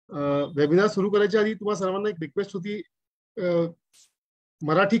Webinar सुरू करायच्या आधी तुम्हाला सर्वांना एक रिक्वेस्ट होती,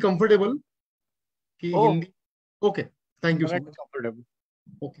 मराठी कम्फर्टेबल की Hindi? Okay, thank you so much. Comfortable.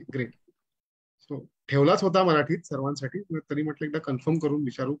 Okay, great. So ठेवलाच होता मराठीत सर्वांसाठी, तरी म्हटलं एकदा कन्फर्म करून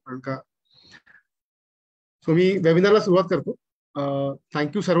विचारू, कारण का. सो मी वेबिनारला सुरुवात करतो.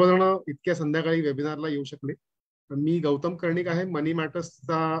 थँक्यू सर्वजण इतक्या संध्याकाळी वेबिनारला येऊ शकले. मी गौतम कर्णिक आहे, मनी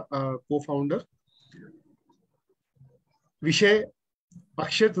मॅटर्सचा को फाउंडर. विषय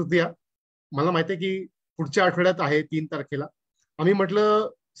अक्षय तृतीया. मला माहिती आहे की पुढच्या आठवड्यात आहे 3 तारखेला. आम्ही म्हटलं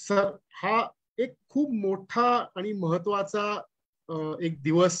सर हा एक खूप मोठा आणि महत्वाचा एक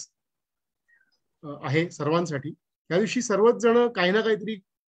दिवस आहे सर्वांसाठी. त्या दिवशी सर्वच जण काही ना काहीतरी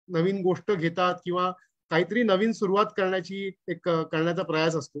नवीन गोष्ट घेतात किंवा काहीतरी नवीन सुरुवात करण्याचा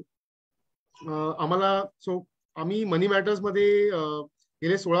प्रयास असतो. आम्ही मनी मॅटर्स मध्ये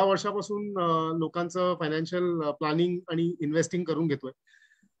गेले 16 वर्षापासून लोकांचं फायनान्शियल प्लॅनिंग आणि इन्व्हेस्टिंग करून घेतोय.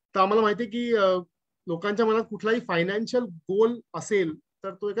 तर आम्हाला माहिती आहे की लोकांच्या मनात कुठलाही फायनान्शियल गोल असेल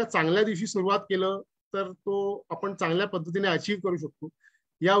तर तो एका चांगल्या दिवशी सुरुवात केलं तर तो आपण चांगल्या पद्धतीने अचीव्ह करू शकतो.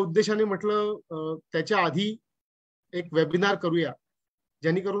 या उद्देशाने म्हटलं त्याच्या आधी एक वेबिनार करूया,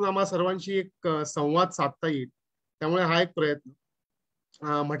 जेणेकरून आम्हा सर्वांशी एक संवाद साधता येईल. त्यामुळे हा एक प्रयत्न.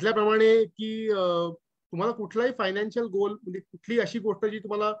 म्हटल्याप्रमाणे की तुम्हाला कुठलाही फायनान्शियल गोल, म्हणजे कुठली अशी गोष्ट जी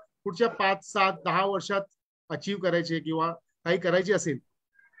तुम्हाला पुढच्या 5, 7, 10 वर्षात अचीव्ह करायची किंवा काही करायची असेल,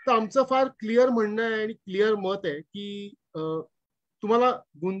 तर आमचं फार क्लिअर म्हणणं आहे आणि क्लिअर मत आहे की तुम्हाला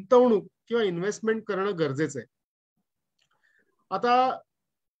गुंतवणूक किंवा इन्व्हेस्टमेंट करणं गरजेचं आहे. आता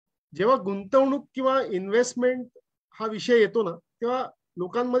जेव्हा गुंतवणूक किंवा इन्व्हेस्टमेंट हा विषय येतो ना, तेव्हा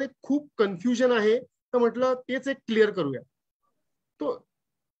लोकांमध्ये खूप कन्फ्युजन आहे. तर म्हटलं तेच एक क्लिअर करूया. तो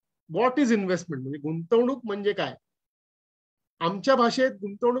व्हॉट इज इन्व्हेस्टमेंट, म्हणजे गुंतवणूक म्हणजे काय. आमच्या भाषेत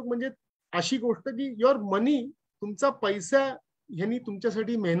गुंतवणूक म्हणजे अशी गोष्ट की युअर मनी, तुमचा पैसा ह्यांनी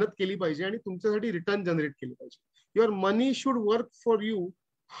तुमच्यासाठी मेहनत केली पाहिजे आणि तुमच्यासाठी रिटर्न जनरेट केली पाहिजे. Your money should work for you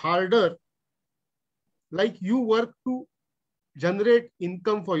harder, like you work to generate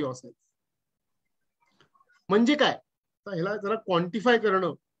income for your self. म्हणजे काय, तर ह्याला जरा क्वांटिफाय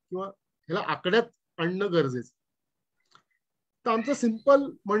करणं किंवा ह्याला आकड्यात आणणं गरजेचं. तर आमचं सिंपल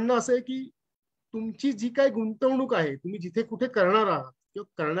म्हणणं असं आहे की तुमची जी काही गुंतवणूक आहे, तुम्ही जिथे कुठे करणार आहात किंवा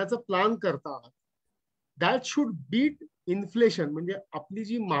करण्याचा प्लॅन करता आहात, दॅट शुड बीट इन्फ्लेशन. म्हणजे आपली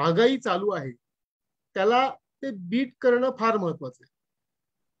जी महागाई चालू आहे त्याला ते बीट करणं फार महत्वाचं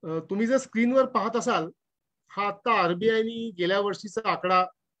आहे. तुम्ही जर स्क्रीनवर पाहत असाल, हा आता आरबीआयनी गेल्या वर्षीचा आकडा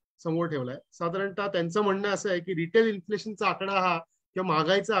समोर ठेवलाय. साधारणतः त्यांचं म्हणणं असं आहे की रिटेल इन्फ्लेशनचा आकडा हा किंवा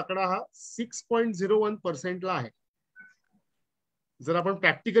महागाईचा आकडा हा 6.01% आहे. जर आपण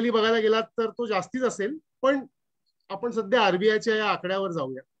प्रॅक्टिकली बघायला गेलात तर तो जास्तीच असेल, पण आपण सध्या आरबीआयच्या या आकड्यावर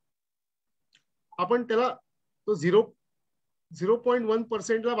जाऊया. आपण त्याला तो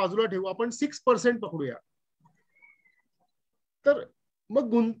 0.1% बाजूला ठेवू, आपण 6% पकडूया. तर मग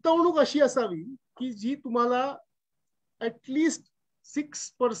गुंतवणूक अशी असावी की जी तुम्हाला ऍटलिस्ट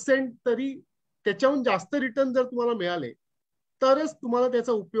 6% तरी, त्याच्याहून जास्त रिटर्न जर तुम्हाला मिळाले तरच तुम्हाला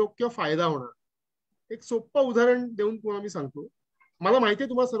त्याचा उपयोग किंवा फायदा होणार. एक सोपं उदाहरण देऊन तुम्हाला मी सांगतो. मला माहिती आहे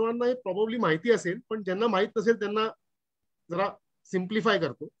तुम्हाला सर्वांना हे प्रॉब्ली माहिती असेल, पण ज्यांना माहित नसेल त्यांना जरा सिम्प्लिफाय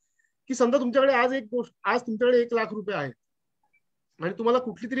करतो की समजा तुमच्याकडे आज तुमच्याकडे 1 लाख रुपये आहेत आणि तुम्हाला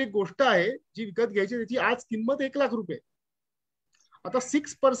कुठली तरी एक गोष्ट आहे जी विकत घ्यायची, त्याची आज किंमत 1 लाख रुपये. आता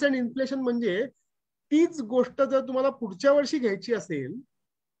 6% इन्फ्लेशन म्हणजे तीच गोष्ट जर तुम्हाला पुढच्या वर्षी घ्यायची असेल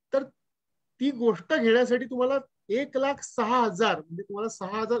तर ती गोष्ट घेण्यासाठी तुम्हाला 1,06,000, म्हणजे तुम्हाला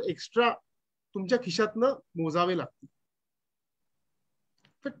 6,000 एक्स्ट्रा तुमच्या खिशातनं मोजावे लागतील.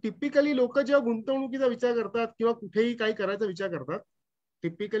 तर टिपिकली लोक जेव्हा गुंतवणुकीचा विचार करतात किंवा कुठेही काही करायचा विचार करतात,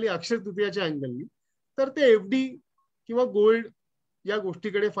 टिपिकली अक्षय तृतीयाच्या अँगलनी, तर ते एफडी किंवा गोल्ड या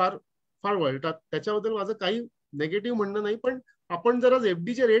गोष्टीकडे फार फार वळतात. त्याच्याबद्दल माझं काही नेगेटिव्ह म्हणणं नाही, पण आपण जर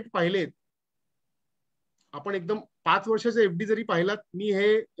एफडीचे रेट पाहिलेत, आपण एकदम 5 वर्षाचे एफडी जरी पाहिलात, मी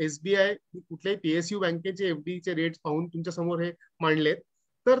हे एसबीआय कुठल्याही पीएसयू बँकेचे एफडीचे रेट पाहून तुमच्या समोर हे मांडलेत,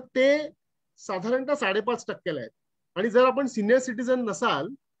 तर ते साधारणतः 5.5% आहेत. आणि जर आपण सिनियर सिटीजन नसाल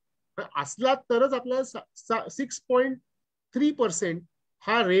असला तरच आपल्याला 6.3%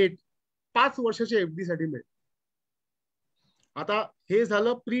 हा रेट 5 वर्षाच्या एफडी साठी मिळेल. आता हे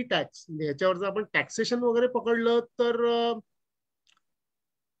झालं प्री टॅक्स. म्हणजे ह्याच्यावर जर आपण टॅक्सेशन वगैरे पकडलं तर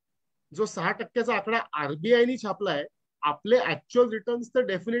जो 6%चा आकडा आरबीआयनी छापलाय, आपले ऍक्च्युअल रिटर्न्स तर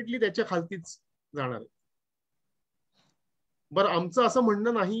डेफिनेटली त्याच्या खालतीच जाणार आहे. बरं, आमचं असं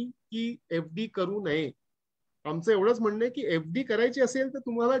म्हणणं नाही की एफडी करू नये. आमचं एवढंच म्हणणं आहे की एफडी करायची असेल तर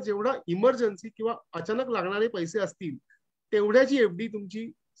तुम्हाला जेवढा इमर्जन्सी किंवा अचानक लागणारे पैसे असतील तेवढ्याची एफडी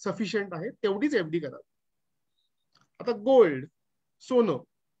तुमची सफिशियंट आहे, तेवढीच एफडी करा. आता गोल्ड, सोनं,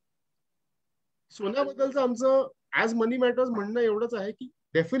 सोन्याबद्दलचं आमचं ऍज मनी मॅटर्स म्हणणं एवढंच आहे की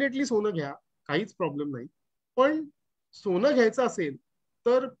डेफिनेटली सोनं घ्या, काहीच प्रॉब्लेम नाही. पण सोनं घ्यायचं असेल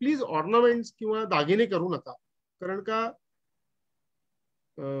तर प्लीज ऑर्नामेंट्स किंवा दागिने करू नका. कारण का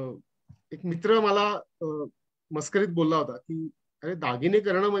एक मित्र मला मस्करीत बोलला होता की अरे दागिने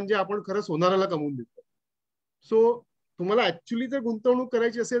करणं म्हणजे आपण खरं सोनाराला कमवून देतो. सो तुम्हाला ऍक्च्युली जर गुंतवणूक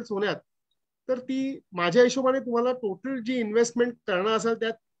करायची असेल सोन्यात, तर ती माझ्या हिशोबाने तुम्हाला टोटल जी इन्व्हेस्टमेंट करणं असेल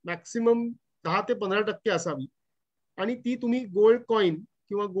त्यात मॅक्सिमम 10 ते 15% असावी. आणि ती तुम्ही गोल्ड कॉइन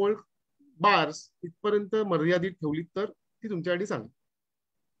किंवा गोल्ड बार्स इथपर्यंत मर्यादित ठेवली तर ती तुमच्यासाठी चांगली.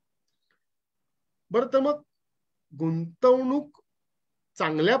 बरं, तर मग गुंतवणूक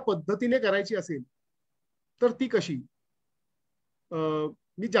चांगल्या पद्धतीने करायची असेल तर ती कशी?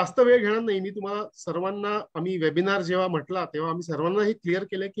 मी जास्त वेळ घेणार नाही. मी तुम्हाला सर्वांना, आम्ही वेबिनार जेव्हा म्हटला तेव्हा आम्ही सर्वांना हे क्लिअर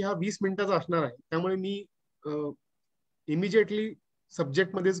केलं की हा 20 मिनिटाचा असणार आहे. त्यामुळे मी इमिजिएटली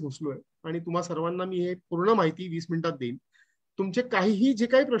सब्जेक्टमध्येच घुसलोय आणि तुम्हा सर्वांना मी हे पूर्ण माहिती 20 मिनिटात देईन. तुमचे काहीही जे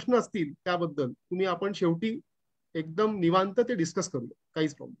काही प्रश्न असतील त्याबद्दल तुम्ही आपण शेवटी एकदम निवांत ते डिस्कस करूया,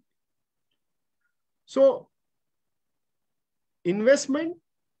 काहीच प्रॉब्लेम. सो इन्व्हेस्टमेंट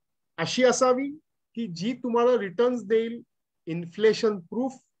अशी असावी की जी तुम्हाला रिटर्न्स देईल, इन्फ्लेशन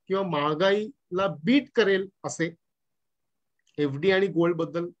प्रूफ किंवा महागाईला बीट करेल असे. एफडी आणि गोल्ड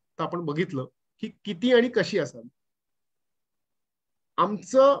बद्दल तर आपण बघितलं की किती आणि कशी असावी.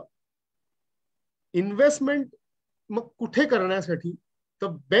 आमचं इन्व्हेस्टमेंट मग कुठे करण्यासाठी the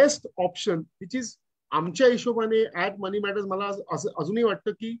best option which is आमच्या हिशोबाने ऍट मनी मॅटर्स, मला अजूनही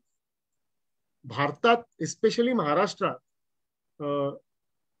वाटतं की भारतात एस्पेशली महाराष्ट्रात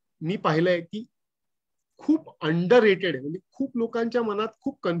मी पाहिलंय की खूप अंडर रेटेड आहे. म्हणजे खूप लोकांच्या मनात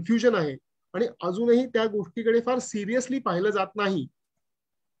खूप कन्फ्युजन आहे आणि अजूनही त्या गोष्टीकडे फार सिरियसली पाहिलं जात नाही.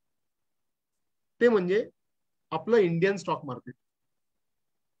 ते म्हणजे आपलं इंडियन स्टॉक मार्केट.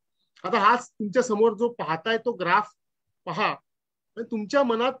 आता हाच तुमच्या समोर जो पाहताय तो ग्राफ पहा आणि तुमच्या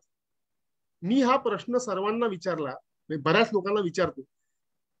मनात, मी हा प्रश्न सर्वांना विचारला, बऱ्याच लोकांना विचारतो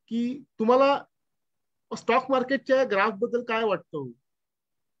की तुम्हाला स्टॉक मार्केटच्या ग्राफ बद्दल काय वाटतं.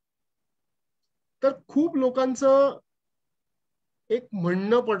 तर खूप लोकांचं एक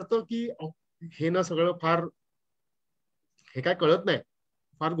म्हणणं पडतं की हे ना सगळं फार, हे काय कळत नाही,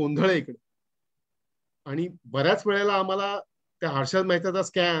 फार गोंधळ आहे इकडे. आणि बऱ्याच वेळेला आम्हाला त्या हर्षद मेहताचा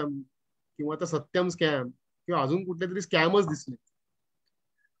स्कॅम किंवा त्या सत्यम स्कॅम किंवा अजून कुठले तरी स्कॅमच दिसले.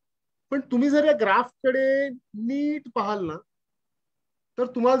 पण तुम्ही जर या ग्राफकडे नीट पाहाल ना तर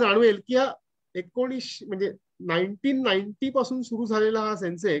तुम्हाला जाणवेल की हा 1990 पासून सुरू झालेला हा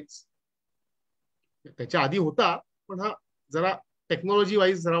सेन्सेक्स, त्याच्या आधी होता पण हा जरा टेक्नॉलॉजी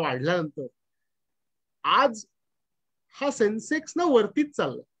वाईज जरा वाढल्यानंतर आज हा सेन्सेक्स ना वरतीच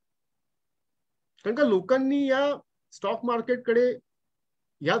चाललाय. कारण का लोकांनी या स्टॉक मार्केटकडे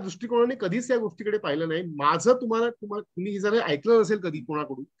या दृष्टिकोनाने कधीच या गोष्टीकडे पाहिलं नाही. माझं तुम्ही जर ऐकलं नसेल कधी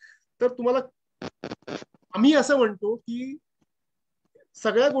कोणाकडून, तर तुम्हाला आम्ही असं म्हणतो की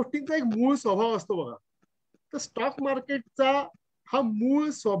सगळ्या गोष्टींचा एक मूळ स्वभाव असतो बघा. तर स्टॉक मार्केटचा हा मूळ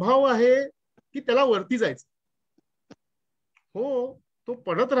स्वभाव आहे की त्याला वरती जायचं. हो, तो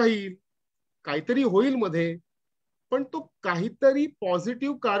पडत राहील, काहीतरी होईल मध्ये, पण तो काहीतरी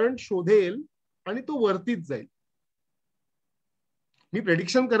पॉझिटिव्ह कारण शोधेल आणि तो वरतीच जाईल. मी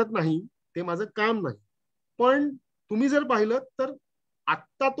प्रेडिक्शन करत नाही, ते माझं काम नाही. पण तुम्ही जर पाहिलं तर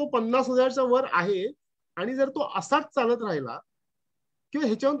आत्ता तो 50,000च्या वर आहे आणि जर तो असाच चालत राहिला किंवा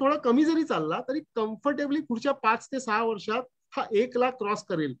ह्याच्यावर थोडा कमी जरी चालला तरी कम्फर्टेबली पुढच्या 5 ते 6 वर्षात हा 1 लाख क्रॉस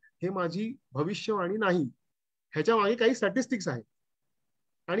करेल. हे माझी भविष्यवाणी नाही, ह्याच्या मागे काही स्टॅटिस्टिक्स आहेत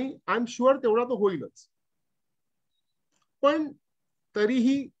आणि आय एम शुअर तेवढा तो होईलच. पण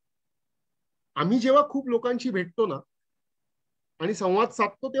तरीही आम्ही जेव्हा खूप लोकांशी भेटतो ना आणि संवाद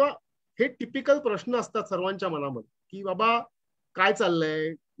साधतो तेव्हा हे टिपिकल प्रश्न असतात सर्वांच्या मनामध्ये की बाबा काय चाललंय,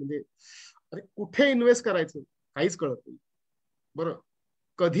 म्हणजे अरे कुठे इन्व्हेस्ट करायचं काहीच कळत नाही. बरं,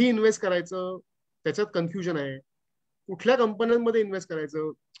 कधी इन्व्हेस्ट करायचं त्याच्यात कन्फ्युजन आहे. कुठल्या कंपन्यांमध्ये इन्व्हेस्ट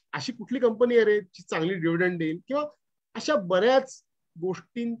करायचं, अशी कुठली कंपनी आहे रे जी चांगली डिव्हिडंड देईल, किंवा अशा बऱ्याच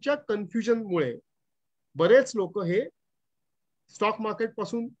गोष्टींच्या कन्फ्युजनमुळे बरेच लोक हे स्टॉक मार्केट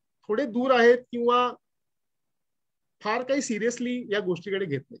पासून थोडे दूर आहेत किंवा फार काही सिरियसली या गोष्टीकडे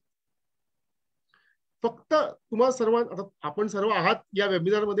घेत नाही. फक्त तुम्हाला सर्वांना, आपण सर्व आहात या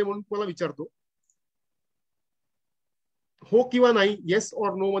वेबिनार मध्ये म्हणून तुम्हाला विचारतो, हो किंवा नाही, येस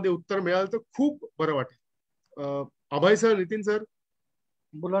ऑर नो मध्ये उत्तर मिळालं तर खूप बरं वाटेल. अभय सर, नितीन सर,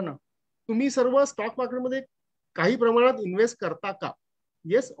 बोला ना. तुम्ही सर्व स्टॉक मार्केटमध्ये काही प्रमाणात इन्व्हेस्ट करता का?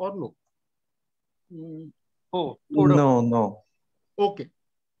 Yes or no? हो, थोडं. No no. ओके,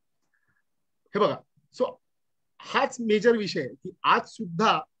 हे बघा. सो हाच मेजर विषय आहे की आज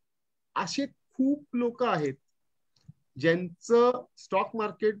सुद्धा असे खूप लोक आहेत ज्यांचं स्टॉक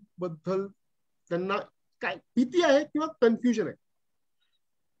मार्केट बद्दल त्यांना काय भीती आहे किंवा कन्फ्युजन आहे.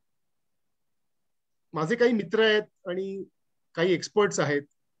 माझे काही मित्र आहेत आणि काही एक्सपर्ट्स आहेत.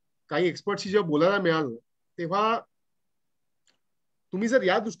 काही एक्सपर्टशी जेव्हा बोलायला मिळालं तेव्हा तुम्ही जर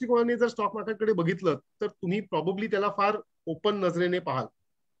या दृष्टिकोनाने जर स्टॉक मार्केटकडे बघितलं तर तुम्ही प्रॉब्ली त्याला फार ओपन नजरेने पाहाल.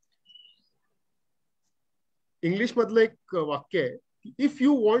 इंग्लिश मधलं एक वाक्य आहे, if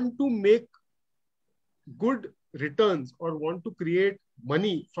you want to make good returns or want to create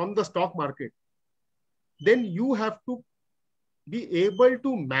money from the stock market, then you have to be able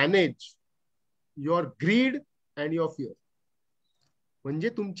to manage your greed and your fear. म्हणजे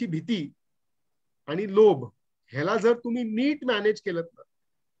तुमची भीती आणि लोभ ह्याला जर तुम्ही नीट मॅनेज केलं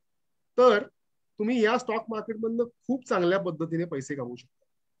तर तुम्ही या स्टॉक मार्केटमधनं खूप चांगल्या पद्धतीने पैसे कमवू शकता.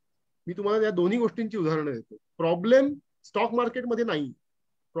 मी तुम्हाला या दोन्ही गोष्टींची उदाहरणं देतो. प्रॉब्लेम स्टॉक मार्केटमध्ये नाही,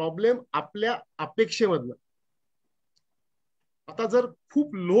 प्रॉब्लेम आपल्या अपेक्षेमधला. आता जर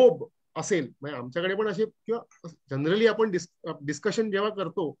खूप लोभ असेल, म्हणजे आमच्याकडे पण असे किंवा जनरली आपण डिस्कशन जेव्हा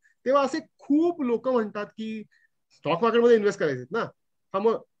करतो तेव्हा असे खूप लोक म्हणतात की स्टॉक मार्केटमध्ये इन्व्हेस्ट करायचे ना, हा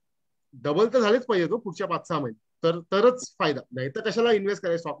मग डबल तर झालेच पाहिजे तो पुढच्या 5-6 महिने तरच फायदा, नाही तर कशाला इन्व्हेस्ट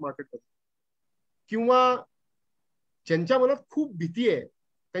करायचं स्टॉक मार्केटमध्ये. किंवा ज्यांच्या मनात खूप भीती आहे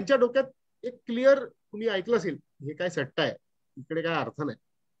त्यांच्या डोक्यात एक क्लिअर, तुम्ही ऐकलं असेल, हे काय सट्टा आहे, इकडे काय अर्थ नाही.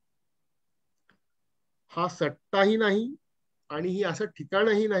 हा सट्टाही नाही आणि ही असं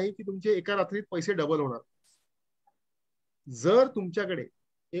ठिकाणही नाही की तुमचे एका रात्रीत पैसे डबल होणार. जर तुमच्याकडे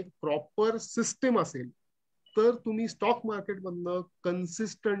एक प्रॉपर सिस्टम असेल तर तुम्ही स्टॉक मार्केटमधनं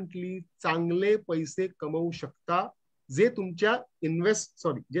कन्सिस्टंटली चांगले पैसे कमवू शकता, जे तुमच्या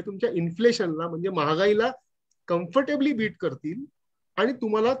जे तुमच्या इन्फ्लेशनला म्हणजे महागाईला कम्फर्टेबली बीट करतील आणि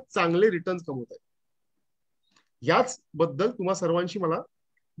तुम्हाला चांगले रिटर्न्स कमवता येतील. याच बद्दल तुम्हा सर्वांशी मला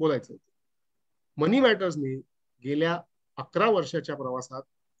बोलायचं होतं. मनी मॅटर्सने गेल्या 11 वर्षाच्या प्रवासात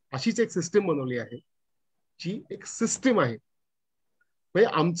अशीच एक सिस्टीम बनवली आहे, जी एक सिस्टीम आहे. म्हणजे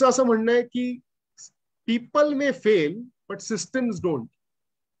आमचं असं म्हणणं आहे की people may fail but systems don't.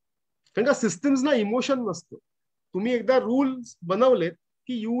 कारण का सिस्टम्सना इमोशन नसतं. तुम्ही एकदा रूल्स बनवलेत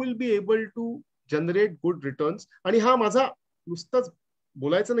की you will be able to generate good returns. आणि हा माझा नुसतंच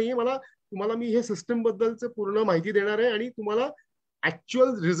बोलायचं नाहीये, मला तुम्हाला मी हे सिस्टम बद्दलच पूर्ण माहिती देणार आहे आणि तुम्हाला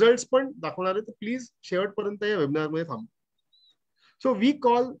ऍक्च्युअल रिझल्ट पण दाखवणार आहे. तर प्लीज शेवटपर्यंत या वेबिनारमध्ये थांबा. सो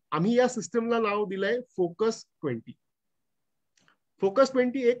आम्ही या सिस्टमला नाव दिलंय फोकस 20. फोकस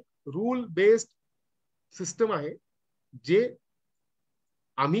 20 एक रूल बेस्ड सिस्टम आहे, जे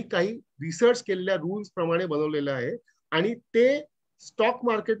आम्ही काही रिसर्च केलेल्या रूल्स प्रमाणे बनवलेलं आहे. आणि ते स्टॉक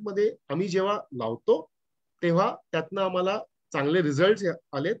मार्केटमध्ये आम्ही जेव्हा लावतो तेव्हा त्यातनं आम्हाला चांगले रिझल्ट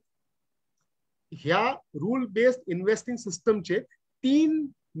आलेत. ह्या रूल बेस्ड इन्व्हेस्टिंग सिस्टमचे 3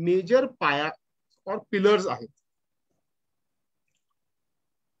 मेजर पाया और पिलर्स आहेत,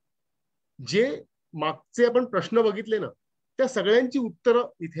 जे मागचे आपण प्रश्न बघितले ना त्या सगळ्यांची उत्तरं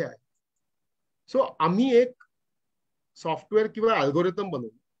इथे आहेत. सो आम्ही एक सॉफ्टवेअर किंवा अल्गोरिथम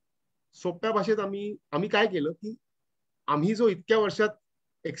बनवलं. सोप्या भाषेत आम्ही काय केलं की आम्ही जो इतक्या वर्षात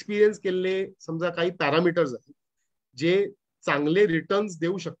एक्सपिरियन्स केलेले समजा काही पॅरामीटर्स आहेत जे चांगले रिटर्न्स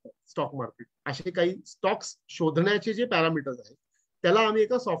देऊ शकतात स्टॉक मार्केट, असे काही स्टॉक्स शोधण्याचे जे पॅरामीटर्स आहेत त्याला आम्ही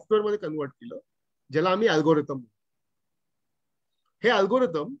एका सॉफ्टवेअरमध्ये कन्वर्ट केलं, ज्याला आम्ही अल्गोरिथम. हे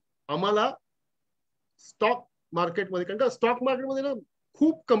अल्गोरिथम आम्हाला स्टॉक मार्केटमध्ये, कारण का स्टॉक मार्केटमध्ये ना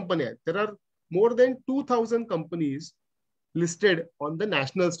खूप कंपन्या आहेत. There are more than 2000 companies listed on the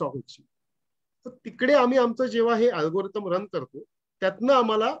national stock exchange. तर तिकडे आम्ही आमचं जेव्हा हे अल्गोरिथम रन करतो त्यातनं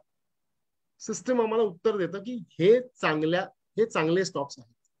आम्हाला सिस्टम आम्हाला उत्तर देतं की हे चांगले स्टॉक्स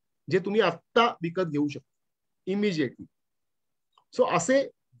आहेत जे तुम्ही आत्ता विकत घेऊ शकता इमिजिएटली. सो असे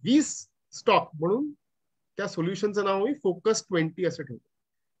 20 स्टॉक म्हणून त्या सोल्युशनचं नाव मी फोकस 20 असं ठेवतो.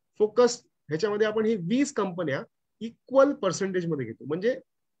 फोकस ह्याच्यामध्ये आपण ही 20 कंपन्या इक्वल पर्सेंटेज मध्ये घेतो. म्हणजे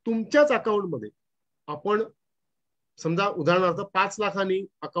तुमच्याच अकाउंटमध्ये आपण समजा उदाहरणार्थ 5 लाखांनी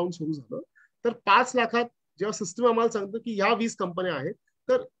अकाउंट सुरू झालं तर 5 लाखात जेव्हा सिस्टम आम्हाला सांगतं की ह्या 20 कंपन्या आहेत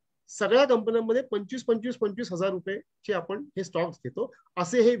तर सगळ्या कंपन्यांमध्ये 25 हजार रुपयेचे आपण हे स्टॉक्स घेतो.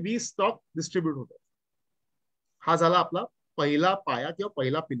 असे हे 20 स्टॉक डिस्ट्रीब्यूट होतात. हा झाला आपला पहिला पाया किंवा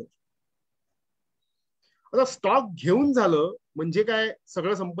पहिला पिलर. आता स्टॉक घेऊन झालं म्हणजे काय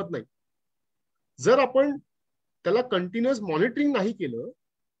सगळं संपत नाही. जर आपण त्याला कंटिन्युअस मॉनिटरिंग नाही केलं,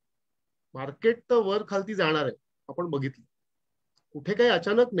 मार्केट तर वर खालती जाणार आहे. आपण बघितलं कुठे काही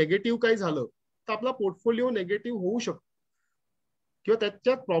अचानक नेगेटिव्ह काही झालं तर आपला पोर्टफोलिओ नेगेटिव्ह होऊ शकतो किंवा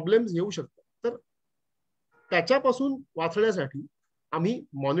त्याच्यात प्रॉब्लेम्स येऊ शकतात. तर त्याच्यापासून वाचण्यासाठी आम्ही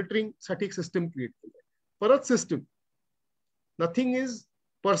मॉनिटरिंग साठी एक सिस्टम क्रिएट केली. परत system nothing is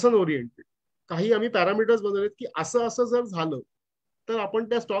person oriented. काही आम्ही पॅरामीटर्स बनवलेत की असं असं जर झालं तर आपण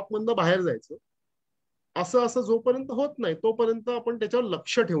त्या स्टॉक मधनं बाहेर जायचं, असं असं जोपर्यंत होत नाही तोपर्यंत आपण त्याच्यावर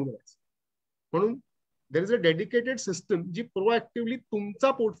लक्ष ठेवून राहायचं. म्हणून there is a dedicated system G proactively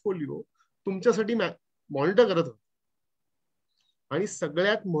तुमचा पोर्टफोलिओ तुमच्यासाठी मॉनिटर करत होतं. आणि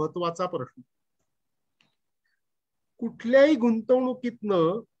सगळ्यात महत्वाचा प्रश्न, कुठल्याही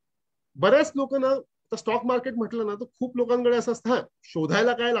गुंतवणुकीतनं बऱ्याच लोक ना, स्टॉक मार्केट म्हटलं ना तर खूप लोकांकडे असं असतं, हा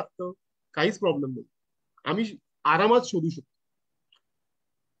शोधायला काय लागतं, काहीच प्रॉब्लेम नाही, आम्ही आरामात शोधू शकतो.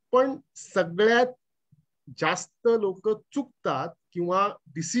 पण सगळ्यात जास्त लोक चुकतात किंवा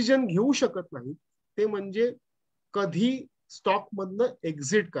डिसिजन घेऊ शकत नाही ते म्हणजे कधी स्टॉक मधनं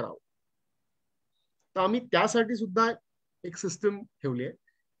एक्झिट करावं. तर आम्ही त्यासाठी सुद्धा एक सिस्टम ठेवली आहे,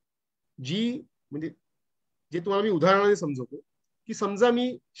 जी म्हणजे जे तुम्हाला मी उदाहरणाने समजवतो की समजा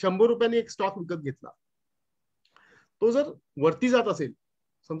मी 100 रुपयांनी एक स्टॉक विकत घेतला, तो जर वरती जात असेल,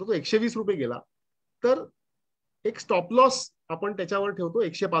 समजा तो 120 रुपये गेला, तर एक स्टॉप लॉस आपण त्याच्यावर ठेवतो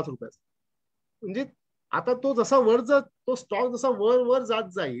 105 रुपयाचा. म्हणजे आता तो जसा वर जात, तो स्टॉक जसा वर वर जात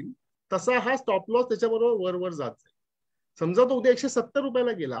जाईल तसा हा स्टॉप लॉस त्याच्याबरोबर वर वर जात जाईल. समजा तो उद्या 170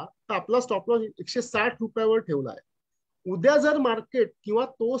 रुपयाला गेला तर आपला स्टॉप लॉस 160 रुपयावर ठेवला आहे. उद्या जर मार्केट किंवा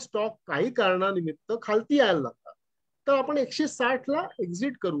तो स्टॉक काही कारणानिमित्त खालती यायला लागला तर आपण 160ला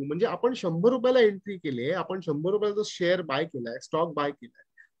एक्झिट करू. म्हणजे आपण 100 रुपयाला एंट्री केली, आपण 100 रुपयाचा शेअर बाय केलाय, स्टॉक बाय केलाय,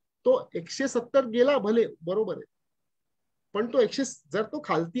 तो 170 गेला भले, बरोबर आहे, पण तो जर तो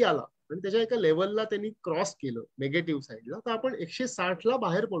खालती आला आणि त्याच्या एका लेवलला त्यांनी क्रॉस केलं नेगेटिव्ह साईडला, तर आपण 160ला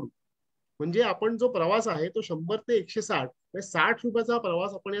बाहेर पडू. म्हणजे आपण जो प्रवास आहे तो 100 ते 160, 60 रुपयाचा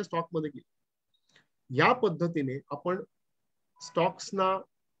प्रवास आपण या स्टॉक मध्ये केला. या पद्धतीने आपण स्टॉक्सना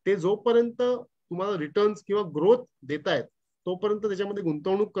ते जोपर्यंत तुम्हाला रिटर्न्स किंवा ग्रोथ देतायत तोपर्यंत त्याच्यामध्ये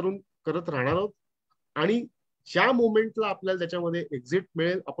गुंतवणूक करत राहणार आहोत. आणि ज्या मोमेंटला आपल्याला त्याच्यामध्ये एक्झिट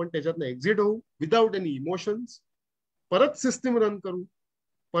मिळेल आपण त्याच्यातनं एक्झिट होऊ विदाउट एनी इमोशन्स, परत सिस्टीम रन करू,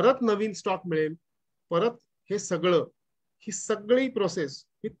 परत नवीन स्टॉक मिळेल, परत हे सगळं, ही सगळी प्रोसेस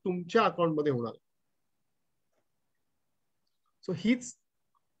ही तुमच्या अकाउंटमध्ये होणार. सो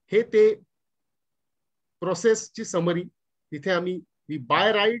हे ते प्रोसेसची समरी. तिथे आम्ही we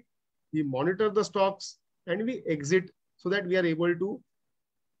bye right, we monitor the stocks and we exit so that we R able to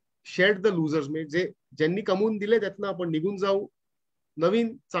shade the losers. म्हणजे ज्यांनी कमवून दिले त्यातनं आपण निघून जाऊ,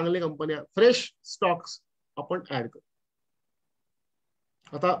 नवीन चांगले कंपन्या, फ्रेश स्टॉक्स आपण ऍड करू.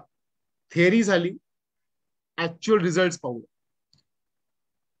 आता थेअरी झाली, ऍक्च्युअल रिझल्ट पाहू.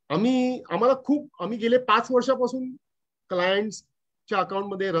 आम्ही गेले 5 वर्षापासून क्लायंट्सच्या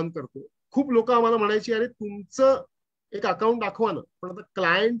अकाउंटमध्ये रन करतो. खूप लोक आम्हाला म्हणायची, अरे तुमचं एक अकाउंट दाखवा ना, पण आता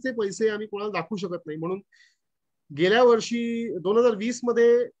क्लायंटचे पैसे आम्ही कोणाला दाखवू शकत नाही. म्हणून गेल्या वर्षी 2020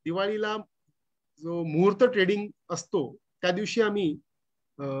 मध्ये दिवाळीला जो मुहूर्त ट्रेडिंग असतो त्या दिवशी आम्ही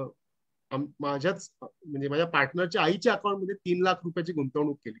माझ्या पार्टनरच्या आईच्या अकाउंटमध्ये 3 लाख रुपयाची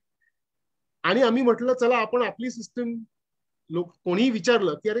गुंतवणूक केली. आणि आम्ही म्हटलं चला आपण आपली सिस्टम, कोणीही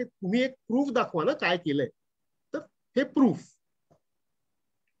विचारलं की अरे तुम्ही एक प्रूफ दाखवा ना काय केलंय, तर हे प्रूफ,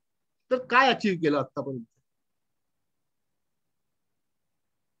 तर काय अचीव्ह केलं आतापर्यंत.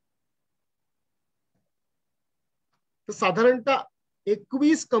 तर साधारणतः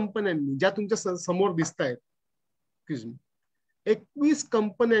 21 कंपन्यांनी, ज्या तुमच्या समोर दिसत आहेत, 21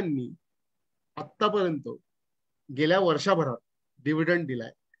 कंपन्यांनी आतापर्यंत गेल्या वर्षभरात डिव्हिडंड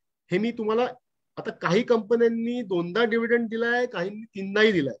दिलाय. हे मी तुम्हाला, आता काही कंपन्यांनी 2दा डिव्हिडंड दिलाय, काहींनी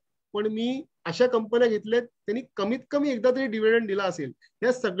 3दाही दिलाय, पण मी अशा कंपन्या घेतल्यात त्यांनी कमीत कमी एकदा तरी डिव्हिडंड दिला असेल.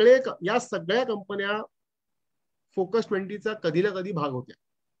 या सगळ्या कंपन्या फोकस 20चा कधी ना कधी भाग होत्या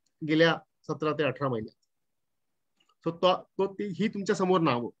गेल्या 17 ते 18 महिन्यात. सो ही तुमच्या समोर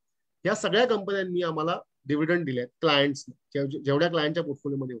नावं, या सगळ्या कंपन्यांनी आम्हाला डिव्हिडंड दिले क्लायंट्स, जेवढ्या क्लायंटच्या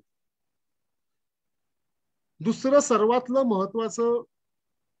पोर्टफोलिओमध्ये होते. दुसरं सर्वातलं महत्वाचं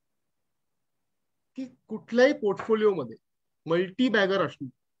की कुठल्याही पोर्टफोलिओमध्ये मल्टीबॅगर असणं.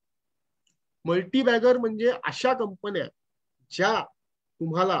 मल्टीबॅगर म्हणजे अशा कंपन्या ज्या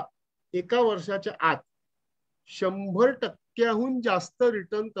तुम्हाला एका वर्षाच्या आत 100%हून जास्त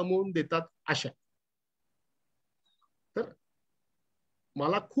रिटर्न कमवून देतात अशा. तर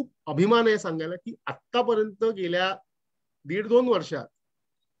मला खूप अभिमान आहे सांगायला की आतापर्यंत गेल्या 1.5-2 वर्षात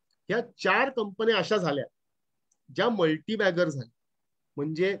या 4 कंपन्या अशा झाल्या ज्या मल्टीबॅगर झाल्या.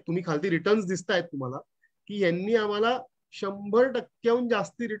 म्हणजे तुम्ही खालती रिटर्न्स दिसतायत तुम्हाला की यांनी आम्हाला 100%हून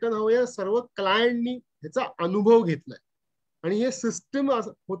जास्ती रिटर्न हवं, या सर्व क्लायंटनी ह्याचा अनुभव घेतलाय आणि हे सिस्टम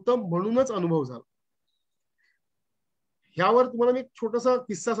होतं म्हणूनच अनुभव झाला. ह्यावर तुम्हाला मी एक छोटासा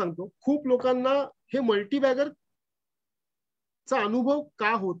किस्सा सांगतो. खूप लोकांना हे मल्टीबॅगर चा अनुभव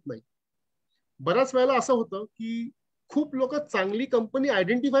का होत नाही. बऱ्याच वेळेला असं होतं की खूप लोक चांगली कंपनी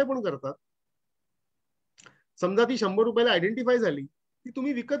आयडेंटिफाय पण करतात, समजा ती 100 रुपयाला आयडेंटिफाय झाली, ती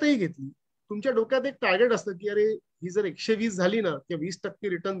तुम्ही विकतही घेतली. तुमच्या डोक्यात एक टार्गेट असतं की अरे ही जर 120 झाली ना किंवा 20%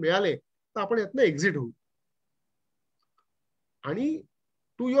 रिटर्न मिळाले तर आपण यातनं एक्झिट होऊ. आणि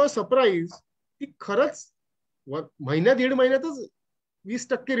टू युअर सरप्राईज ती खरंच महिन्या दीड महिन्यातच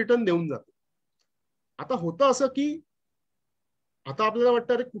 20% रिटर्न देऊन जाते. आता होतं असं की आता आपल्याला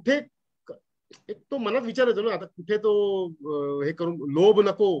वाटतं अरे कुठे एक तो मनात विचार येतो ना, आता कुठे तो हे करून लोभ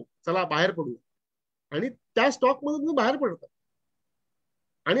नको, चला बाहेर पडू. आणि त्या स्टॉक मधून तुम्ही बाहेर पडता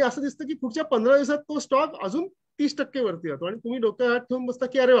आणि असं दिसतं की पुढच्या 15 दिवसात तो स्टॉक अजून 30% वरती जातो आणि तुम्ही डोक्यात हात ठेवून बसता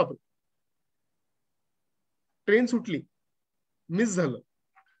की अरे बापरे ट्रेन सुटली, मिस झालं.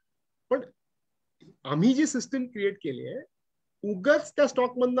 पण आम्ही जी सिस्टीम क्रिएट केली आहे, उगाच त्या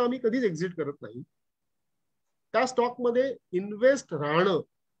स्टॉक मधनं आम्ही कधीच एक्झिट करत नाही. त्या स्टॉक मध्ये इन्व्हेस्ट राहणं.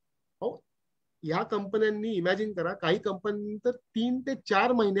 या कंपन्यांनी इमॅजिन करा, काही कंपन्यांनी तर 3 ते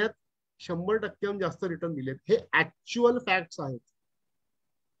 4 महिन्यात 100% जास्त रिटर्न दिलेत. हे ऍक्च्युअल फॅक्ट्स आहेत.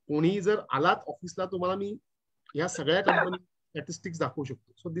 कोणी जर आलात ऑफिसला तुम्हाला मी या सगळ्या कंपनी स्टॅटिस्टिक्स दाखवू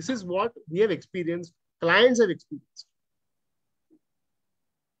शकतो. So this is what we have experience, clients have experience.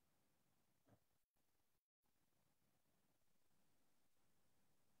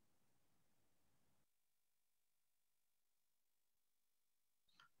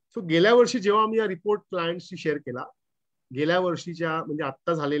 So गेल्या वर्षी जेव्हा आम्ही हा रिपोर्ट क्लायंटशी शेअर केला, गेल्या वर्षीच्या म्हणजे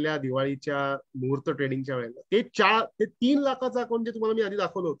आता झालेल्या दिवाळीच्या मुहूर्त ट्रेडिंगच्या वेळेला ते 3 लाखाचं अकाउंट जे तुम्हाला मी आधी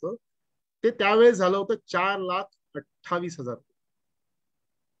दाखवलं होतं ते त्यावेळेस झालं होतं 4,28,000.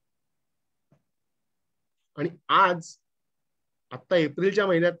 आणि आज आता एप्रिलच्या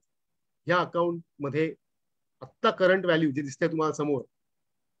महिन्यात या अकाउंट मध्ये आत्ता करंट व्हॅल्यू जे दिसते तुम्हाला समोर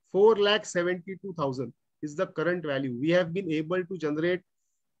 4,72,000 is the current value. We have bin able to generate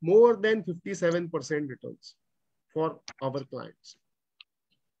more than 57% returns for our clients.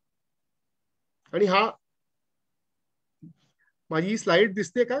 आणि हा माझी स्लाइड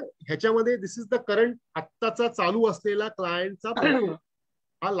दिसते का ह्याच्यामध्ये, दिस इज द करंट आत्ताचा चालू असलेला क्लायंटचा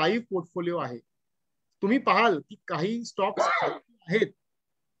हा लाईव्ह पोर्टफोलिओ आहे. तुम्ही पाहाल की काही स्टॉक्स आहेत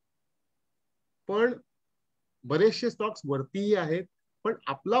पण बरेचसे स्टॉक्स वरतीही आहेत, पण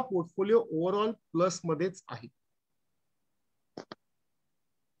आपला पोर्टफोलिओ ओव्हरऑल प्लस मध्येच आहे.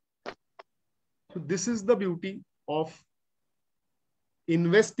 So this is the beauty of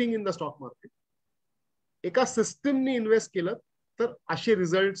investing in the stock market. एका सिस्टीमनी इन्व्हेस्ट केलं तर असे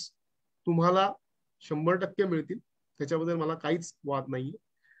रिझल्ट तुम्हाला 100% मिळतील. त्याच्याबद्दल मला काहीच वाद नाहीये.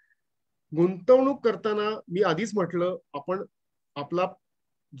 गुंतवणूक करताना मी आधीच म्हटलं, आपण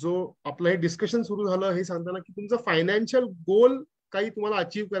आपलं हे डिस्कशन सुरू झालं हे सांगताना की तुमचं फायनान्शियल गोल काही तुम्हाला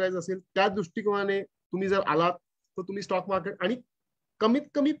अचीव्ह करायचं असेल, त्या दृष्टिकोनाने तुम्ही जर आलात तर तुम्ही स्टॉक मार्केट आणि कमीत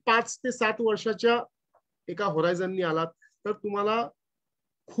कमी 5 ते 7 वर्षाच्या एका होरायझननी आलात तर तुम्हाला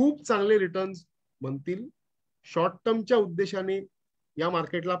खूप चांगले रिटर्न्स बनतील. शॉर्ट टर्मच्या उद्देशाने या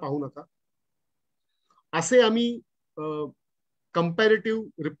मार्केटला पाहू नका. असे आम्ही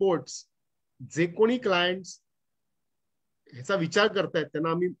कंपॅरेटिव्ह रिपोर्ट्स जे कोणी क्लायंट्स ह्याचा विचार करतायत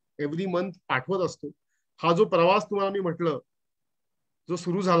त्यांना आम्ही एव्हरी मंथ पाठवत असतो. हा जो प्रवास तुम्हाला मी म्हटलं जो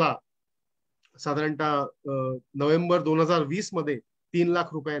सुरू झाला साधारणतः नोव्हेंबर 2020 मध्ये 3 लाख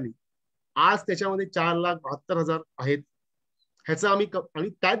रुपयांनी, आज त्याच्यामध्ये 4,72,000 आहेत. ह्याचं आम्ही आणि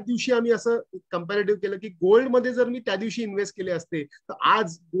त्याच दिवशी आम्ही असं कंपॅरेटिव्ह केलं की गोल्ड मध्ये जर मी त्या दिवशी इन्व्हेस्ट केले असते तर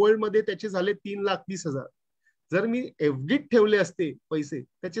आज गोल्ड मध्ये त्याचे झाले 3,20,000. जर मी एफडीत ठेवले असते पैसे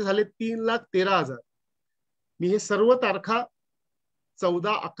त्याचे झाले 3,13,000. मी हे सर्व तारखा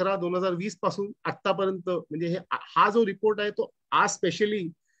 14/11/2020 पासून आतापर्यंत म्हणजे हा जो रिपोर्ट आहे तो आज स्पेशली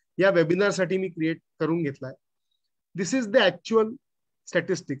या वेबिनारसाठी मी क्रिएट करून घेतलाय. दिस इज द ऍक्च्युअल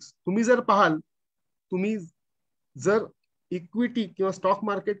स्टॅटिस्टिक्स. तुम्ही जर पाहाल, तुम्ही जर इक्विटी किंवा स्टॉक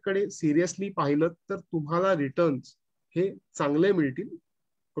मार्केटकडे सिरियसली पाहिलं तर तुम्हाला रिटर्न्स हे चांगले मिळतील,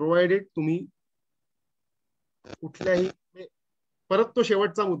 प्रोव्हाइडेड तुम्ही कुठल्याही. परत तो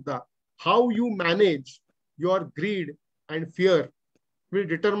शेवटचा मुद्दा, how you manage your grid and fear will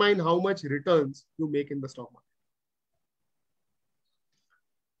determine how much returns you make in the stock market.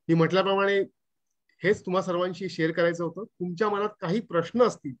 मी म्हटल्याप्रमाणे हेच तुम्हा सर्वांशी शेअर करायचं होतं. तुमच्या मनात काही प्रश्न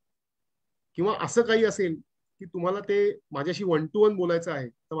असतील किंवा असं काही असेल की तुम्हाला ते माझ्याशी 1 to 1 बोलायचं आहे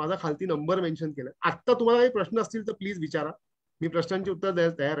तर माझा खालती नंबर मेन्शन केलाय. आत्ता तुम्हाला काही प्रश्न असतील तर प्लीज विचारा, मी प्रश्नांची उत्तर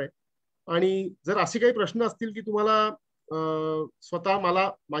द्यायला तयार आहे. आणि जर असे काही प्रश्न असतील की तुम्हाला स्वतः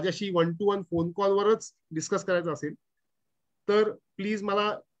माझ्याशी 1 to 1 फोन कॉलवरच डिस्कस करायचं असेल तर प्लीज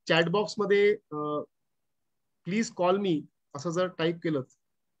मला चॅट बॉक्समध्ये प्लीज कॉल मी असं जर टाईप केलं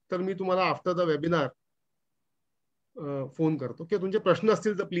तर मी तुम्हाला आफ्टर द वेबिनार फोन करतो. किंवा तुमचे प्रश्न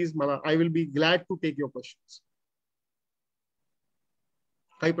असतील तर प्लीज मला, I will be glad to take your questions.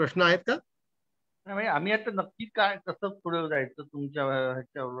 काही प्रश्न आहेत का? म्हणजे आम्ही आता नक्की काय कसं पुढे जायचं तुमच्या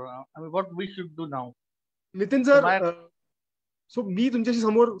ह्याच्यावर, आम्ही what we should do now. Nitin sir, so मी तुमच्याशी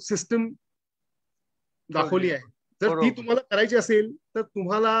समोर सिस्टम ठेवली दाखवली आहे. जर ती बरोबर. तुम्हाला करायची असेल तर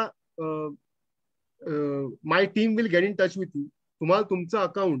तुम्हाला माय team will get in touch with you. तुम्हाला तुमचं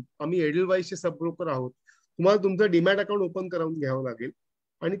अकाउंट, आम्ही एडलवाईसचे सब ब्रोकर आहोत, तुम्हाला तुमचं डीमॅट अकाउंट ओपन करून घ्यावं लागेल.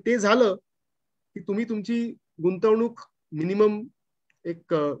 आणि ते झालं की तुम्ही तुमची गुंतवणूक मिनिमम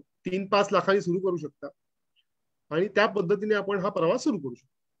एक 3-5 लाखांनी सुरू करू शकता. आणि त्या पद्धतीने आपण हा प्रवास सुरू करू शकतो.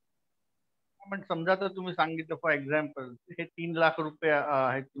 पण समजा तर तुम्ही सांगितलं फॉर एक्झाम्पल हे 3 लाख रुपये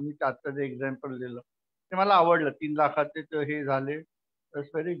आहेत, तुम्ही आजचं जे एक्झाम्पल दिलं ते मला आवडलं. 3 लाखाचे हे झाले,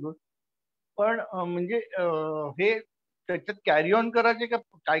 व्हेरी गुड. पण म्हणजे हे त्याच्यात कॅरी ऑन करायचे का?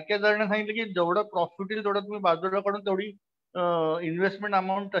 काय काय जण सांगितलं की जेवढं प्रॉफिट येईल तेवढं तुम्ही बाजूला काढून तेवढी इन्व्हेस्टमेंट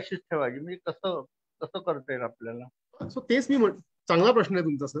अमाऊंट तशीच ठेवायची. म्हणजे कसं कसं करता येईल आपल्याला? सो तेच चांगला प्रश्न आहे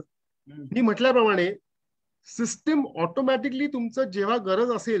तुमचा सर. मी म्हटल्याप्रमाणे सिस्टीम ऑटोमॅटिकली तुमचं जेव्हा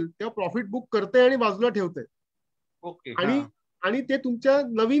गरज असेल तेव्हा प्रॉफिट बुक करते आणि बाजूला ठेवते. ओके. आणि आणि ते तुमच्या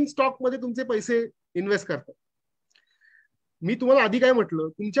नवीन स्टॉक मध्ये तुमचे पैसे इन्व्हेस्ट करतात. मी तुम्हाला आधी काय म्हटलं,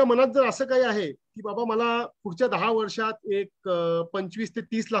 तुमच्या मनात जर असं काही आहे की बाबा मला पुढच्या 10 वर्षात एक 25 ते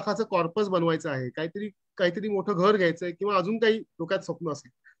 30 लाखाचं कॉर्पस बनवायचं आहे, काहीतरी काहीतरी मोठं घर घ्यायचंय किंवा अजून काही डोक्यात स्वप्न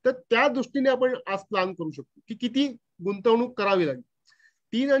असेल, तर त्या दृष्टीने आपण आज प्लॅन करू शकतो की किती गुंतवणूक करावी लागेल.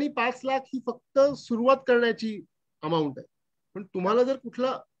 3 आणि 5 लाख ही फक्त सुरुवात करण्याची अमाऊंट आहे. पण तुम्हाला जर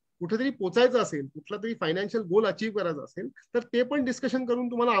कुठेतरी पोचायचं असेल, कुठला तरी फायनान्शियल गोल अचीव्ह करायचा असेल, तर ते पण डिस्कशन करून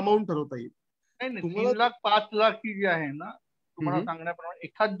तुम्हाला अमाऊंट ठरवता येईल. नाही नाही, तुम्हाला 3 लाख 5 लाख ही जी आहे ना, तुम्हाला सांगण्याप्रमाणे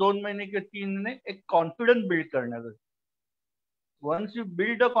एखाद 2 महिने किंवा 3 महिने एक कॉन्फिडन्स बिल्ड करण्याचं. Once you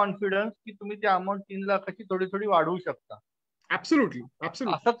build a confidence की तुम्ही त्या अमाऊंट 3 लाखाची थोडी थोडी वाढवू शकता. ऍब्सोल्युटली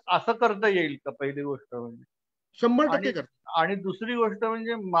ऍब्सोल्युटली असं असं करता येईल का? पहिली गोष्ट म्हणजे. 100% आणि करतो. आणि दुसरी गोष्ट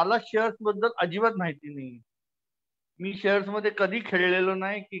म्हणजे मला शेअर्स बद्दल अजिबात माहिती नाही. मी शेअर्स मध्ये कधी खेळलेलो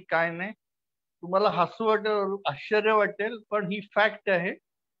नाही की काय नाही. तुम्हाला हसू वाटेल, आश्चर्य वाटेल, पण ही फॅक्ट आहे.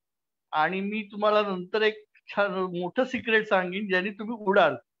 आणि मी तुम्हाला नंतर एक छान मोठं सिक्रेट सांगेन ज्याने तुम्ही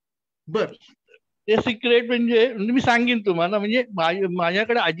उडाल. बर. ते सिक्रेट म्हणजे मी सांगेन तुम्हाला. म्हणजे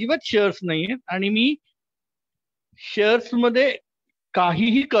माझ्याकडे अजिबात शेअर्स नाहीये आणि मी शेअर्स मध्ये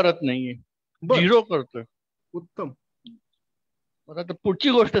काहीही करत नाहीये. बर. झिरो करतोय. उत्तम. आता पुढची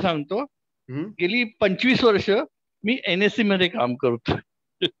गोष्ट सांगतो. गेली 25 वर्ष मी एनएससी मध्ये काम करतो.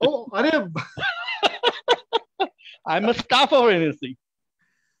 ओ अरे I am a staff of NSC.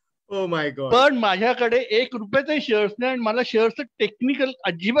 Oh my God. पण माझ्याकडे 1 रुपयाचाही शेअर्स नाही आणि मला शेअर्सचं टेक्निकल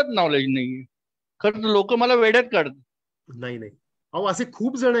अजिबात नॉलेज नाहीये. खरंच लोक मला वेड्यात काढतात. नाही नाही, अहो असे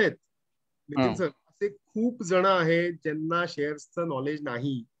खूप जण आहेत नितीन हं. सर, असे खूप जण आहेत ज्यांना शेअर्सचं नॉलेज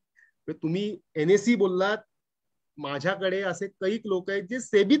नाही. तुम्ही एनएससी बोललात, माझ्याकडे असे कैक लोक आहेत जे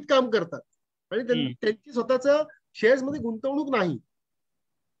सेबीत काम करतात आणि त्यांची स्वतःच शेअर्स मध्ये गुंतवणूक नाही.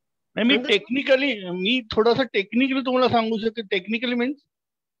 नाही, मी थोडंसं टेक्निकली तुम्हाला सांगू शकतो. टेक्निकली मीन्स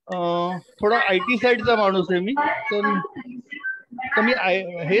थोडा आयटी साईडचा माणूस आहे मी. तर मी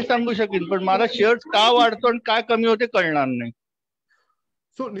हे सांगू शकेन, पण मला शेअर्स का वाढतो आणि काय कमी होते कळणार नाही.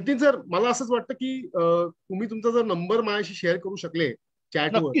 सो नितीन सर, मला असंच वाटतं की तुम्ही तुमचा जर नंबर माझ्याशी शेअर करू शकले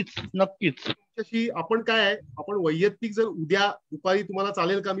चॅटवर, नक्कीच नक्कीच. तुमच्याशी आपण काय आहे, आपण वैयक्तिक जर उद्या दुपारी तुम्हाला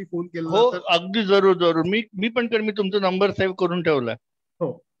चालेल का मी फोन हो, केला तर? अगदी जरूर जरूर. मी पण मी तुमचा नंबर सेव्ह करून ठेवलाय.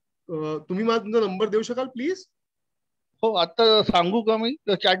 हो. तुम्ही मला तुमचा नंबर देऊ शकाल प्लीज? हो, आता सांगू का? मी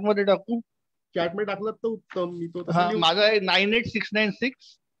चॅट मध्ये टाकू? चॅट मध्ये टाकलात तर उत्तम. मी तो तसा हा, लिहून. माझा आहे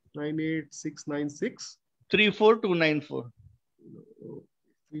 98,696 98,696 34294.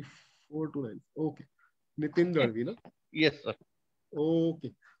 3429. ओके. नितीन दळवी ना? Yes sir. ओके.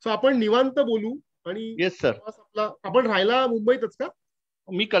 सो आपण निवांत बोलू. आणि येस सर. आपण राहायला मुंबईतच का?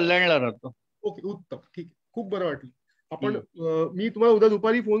 मी कल्याणला राहतो. ओके, उत्तम, ठीक आहे. खूप बरं वाटलं. आपण मी तुम्हाला उद्या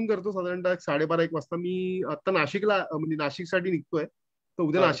दुपारी फोन करतो साधारणतः 12:30-1 वाजता. मी आता नाशिकला, म्हणजे नाशिकसाठी निघतोय, तर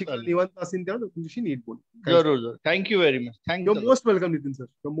उद्या नाशिकला निवांत असेल तेव्हा तुमच्याशी नीट बोलू. जरूर जरूर. Thank you very much. You most welcome Nitin sir,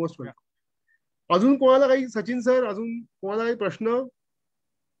 you most welcome. अजून कोणाला काही, सचिन सर, अजून कोणाला काही प्रश्न?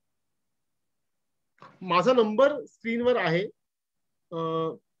 माझा नंबर स्क्रीनवर आहे.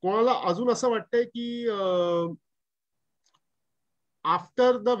 कोणाला अजून असं वाटतंय की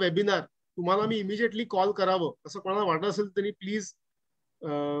आफ्टर द वेबिनार तुम्हाला मी इमिजिएटली कॉल करावं असं कोणाला वाटत असेल तरी प्लीज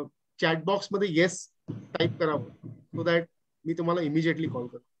चॅट बॉक्स मध्ये येस टाईप करावं, सो दॅट मी तुम्हाला इमिजिएटली कॉल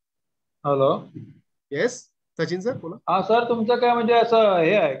करतो. हॅलो. येस सचिन सर बोला. हा सर, तुमचं काय म्हणजे असं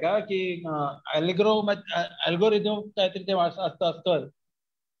हे आहे का की अल्गोरिदम काहीतरी ते असतं,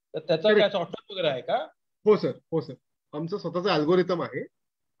 तर त्याचा काय सॉफ्टवेअर वगैरे आहे का? हो सर, हो सर, आमचं स्वतःचं अल्गोरिदम आहे.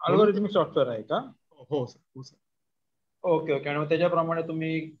 अल्गोरिदम सॉफ्टवेअर आहे का? हो सर, हो सर. Okay okay. आणि मग त्याच्याप्रमाणे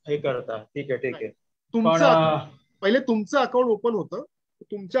तुम्ही हे करता. ठीक आहे ठीक आहे. पण तुमचं पहिले तुमचं अकाउंट ओपन होतं,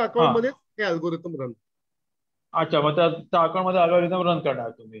 तुमच्या हा, अकाउंटमध्ये हे अल्गोरिदम रन. अच्छा. मग त्या अकाउंट मध्ये अल्गोरिदम रन करणार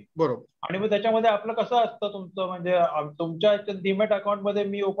तुम्ही. बरोबर. आणि मग त्याच्यामध्ये आपलं कसं असतं तुमचं, म्हणजे तुमच्या डीमॅट अकाउंट मध्ये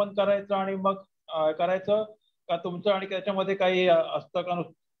मी ओपन करायचं आणि मग करायचं का तुमचं, आणि त्याच्यामध्ये काही असतं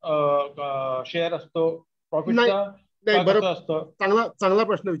का शेअर असतो नाही प्रॉफिटचा, नाही, का बरं, कसं असतं? चांगला चांगला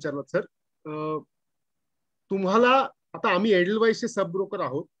प्रश्न विचारलात सर. तुम्हाला आता आम्ही एडलवाईसचे सब ब्रोकर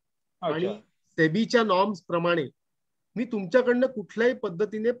आहोत आणि अच्छा सेबीच्या नॉर्म्स प्रमाणे मी तुमच्याकडनं कुठल्याही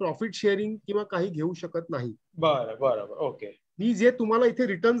पद्धतीने प्रॉफिट शेअरिंग किंवा काही घेऊ शकत नाही. बरं बरं बरं. ओके. मी जे तुम्हाला इथे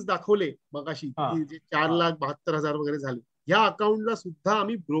रिटर्न्स दाखवले मगाशी, हा की जे 4,72,000 वगैरे झाले, या अकाउंटला सुद्धा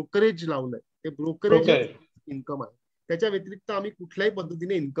आम्ही ब्रोकरेज लावलंय. ते ब्रोकरेज ओके इन्कम आहे. त्याच्या व्यतिरिक्त आम्ही कुठल्याही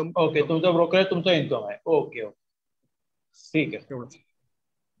पद्धतीने इन्कम ओके. तुमचं ब्रोकरेज तुमचा इन्कम आहे. Okay okay. ठीक आहे. तेवढंच.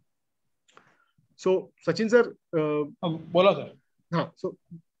 सो सचिन सर, बोला सर. हा, सो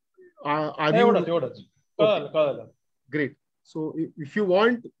आर यू एवढंच एवढंच. कळलं कळलं. Great. So if you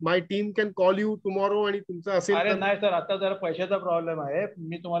want, my team can call you tomorrow, आणि तुमचं असेल अरे तर नाही सर, आता जरा पैशाचा प्रॉब्लेम आहे.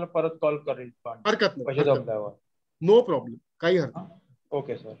 मी तुम्हाला परत कॉल करेन पण हरकत नाही, पैसे जमल्यावर. नो प्रॉब्लेम, काही हरकत नाही.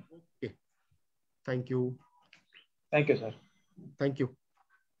 Okay sir. Okay, thank you. Thank you sir. Thank you.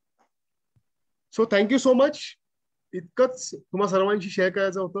 So thank you so much. इतकंच तुम्हा सर्वांशी शेअर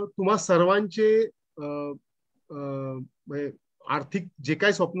करायचं होतं. तुम्हा सर्वांचे म्हणजे आर्थिक जे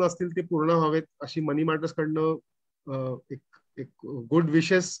काही स्वप्न असतील ते पूर्ण व्हावेत अशी मनी मॅटर्स कडनं एक गुड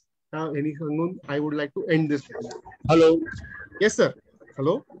विशेस यांनी सांगून I would like to end this. Hello. Yes sir.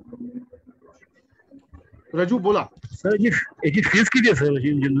 Hello रजू, बोला सर. याची फीस किती आहे सर?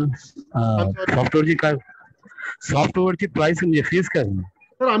 सॉफ्टवेअरची काय, सॉफ्टवेअरची प्राइस म्हणजे फीस काय?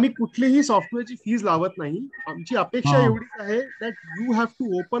 तर आम्ही कुठलीही सॉफ्टवेअरची फीज लावत नाही. आमची अपेक्षा एवढीच आहे that you have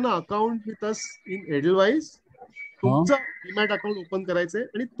to open a account with us in एडलवाईज. तुमचं डीमॅट अकाउंट ओपन करायचंय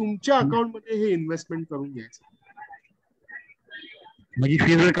आणि तुमच्या अकाउंट मध्ये हे इन्व्हेस्टमेंट करून घ्यायचं. म्हणजे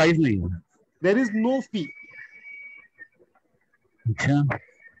फीज काहीच नाही? There is no fee. अच्छा.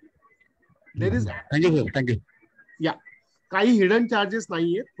 There is, thank you sir. Thank you. या, काही हिडन चार्जेस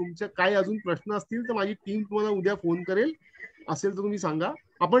नाहीयेत. तुमचे काही अजून प्रश्न असतील तर माझी टीम तुम्हाला उद्या फोन करेल. असेल तर तुम्ही सांगा.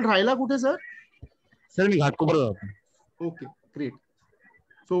 आपण राहायला कुठे सर? सर मी घाटकोपर जातो. Okay, great.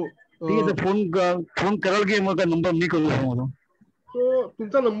 सो ठीक आहे सर. फोन कराल की मग नंबर मी करू शकतो? तो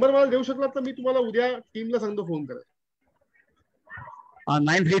तुमचा नंबर मला देऊ शकला तर मी तुम्हाला उद्या टीमला सांगतो फोन करा.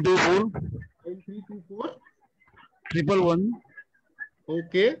 9324 9324 111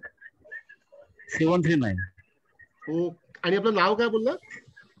 ओके 739. हो. आणि आपलं नाव काय बोलला?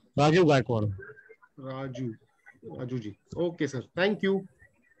 Rajiv Gaikwad. Rajuji. Okay sir, thank you.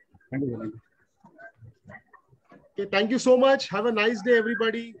 Thank you. Okay, thank you so much. Have a nice day,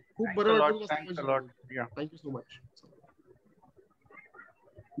 everybody. खूप बरं वाटलं. Thanks a lot. Yeah. Thank you so much.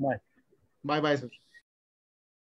 Bye. Bye bye, sir.